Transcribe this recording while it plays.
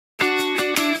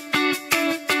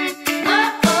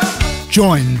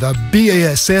Join the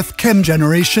BASF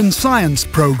Chemgeneration Science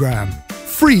program.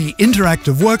 Free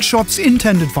interactive workshops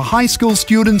intended for high school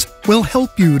students will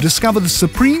help you discover the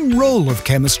supreme role of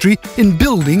chemistry in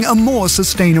building a more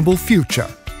sustainable future.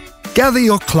 Gather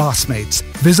your classmates,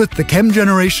 visit the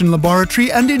Chemgeneration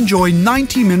laboratory and enjoy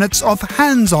 90 minutes of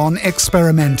hands-on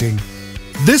experimenting.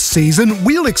 This season,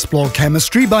 we'll explore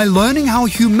chemistry by learning how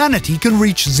humanity can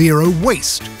reach zero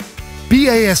waste.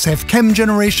 BASF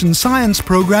Chemgeneration Science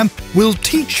program will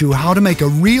teach you how to make a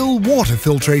real water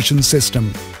filtration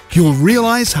system. You'll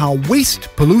realize how waste,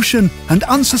 pollution, and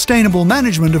unsustainable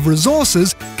management of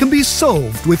resources can be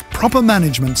solved with proper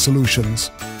management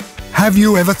solutions. Have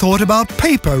you ever thought about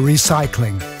paper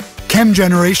recycling?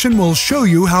 Chemgeneration will show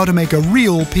you how to make a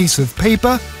real piece of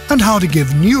paper and how to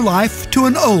give new life to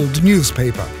an old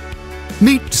newspaper.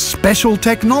 Meet special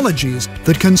technologies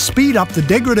that can speed up the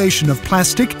degradation of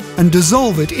plastic and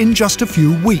dissolve it in just a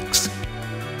few weeks.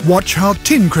 Watch how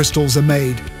tin crystals are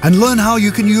made and learn how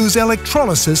you can use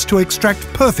electrolysis to extract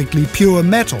perfectly pure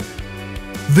metal.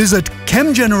 Visit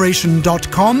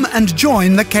chemgeneration.com and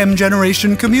join the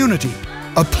Chemgeneration community.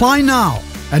 Apply now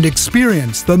and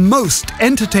experience the most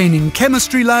entertaining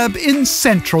chemistry lab in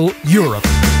Central Europe.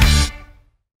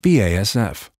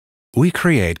 BASF. We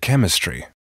create chemistry.